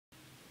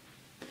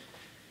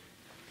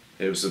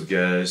Hey, what's up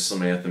guys,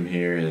 some Anthem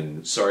here,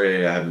 and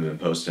sorry I haven't been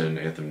posting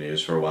Anthem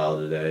news for a while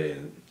today,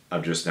 and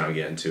I'm just now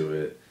getting to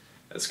it.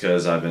 That's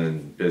because I've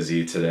been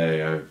busy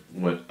today.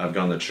 I've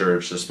gone to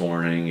church this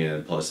morning,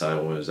 and plus I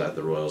was at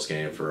the Royals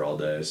game for all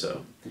day,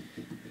 so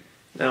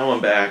now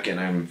I'm back and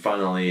I'm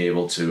finally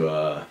able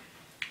to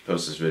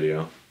post this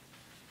video.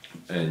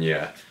 And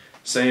yeah,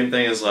 same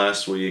thing as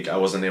last week, I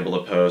wasn't able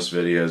to post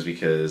videos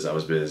because I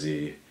was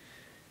busy.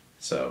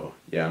 So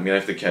yeah, I'm gonna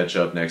have to catch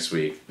up next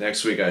week.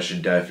 Next week I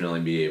should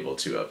definitely be able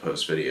to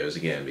post videos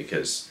again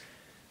because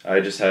I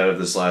just have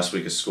this last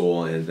week of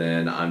school and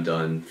then I'm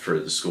done for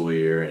the school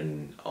year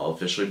and I'll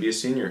officially be a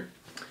senior.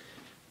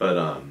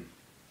 But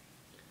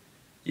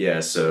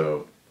yeah,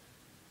 so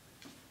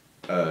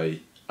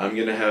I'm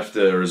gonna have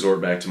to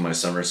resort back to my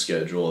summer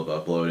schedule of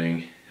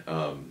uploading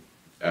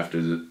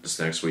after this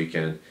next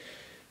weekend.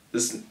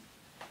 This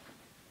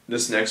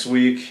next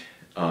week.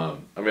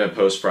 I'm going to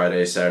post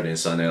Friday, Saturday, and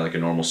Sunday like a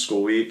normal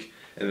school week,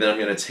 and then I'm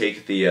going to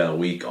take the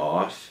week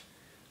off,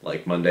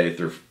 like Monday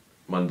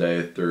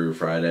through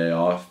Friday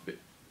off,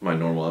 my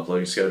normal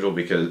uploading schedule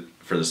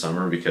for the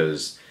summer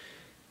because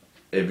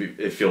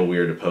it feel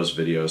weird to post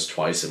videos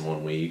twice in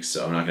 1 week,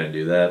 so I'm not going to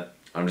do that.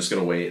 I'm just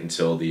going to wait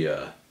until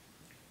the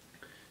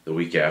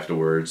week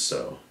afterwards.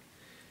 So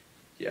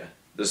yeah,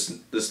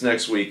 this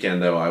next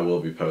weekend though I will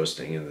be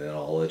posting, and then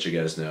I'll let you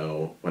guys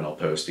know when I'll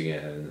post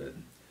again.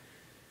 And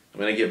I'm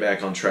going to get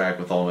back on track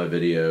with all my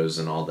videos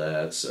and all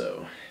that,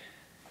 so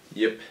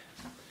yep.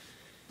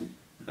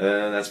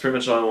 And that's pretty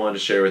much all I wanted to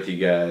share with you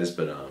guys,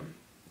 but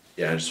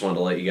yeah, I just wanted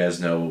to let you guys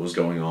know what was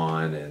going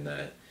on and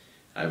that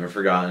I haven't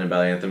forgotten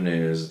about Anthem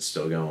News. It's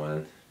still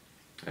going.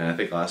 And I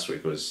think last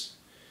week I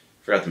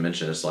forgot to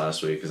mention this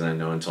last week because I didn't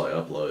know until I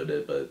uploaded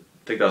it, but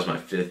I think that was my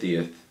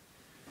 50th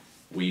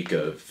week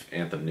of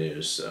Anthem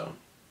News, so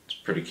it's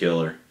pretty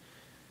killer.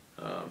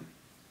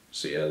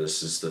 So yeah,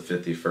 this is the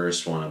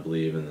 51st one, I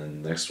believe, and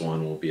then the next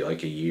one will be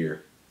like a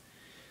year.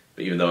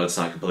 But even though it's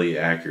not completely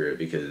accurate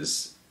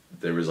because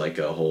there was like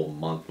a whole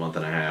month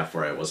and a half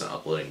where I wasn't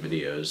uploading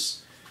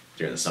videos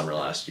during the summer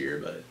last year,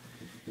 but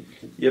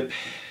yep,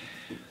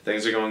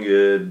 things are going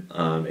good.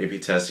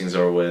 AP testing's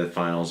over with,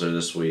 finals are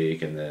this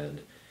week, and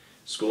then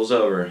school's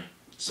over.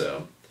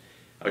 So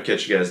I'll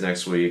catch you guys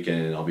next week,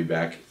 and I'll be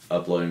back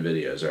uploading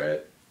videos,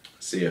 alright?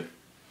 See ya.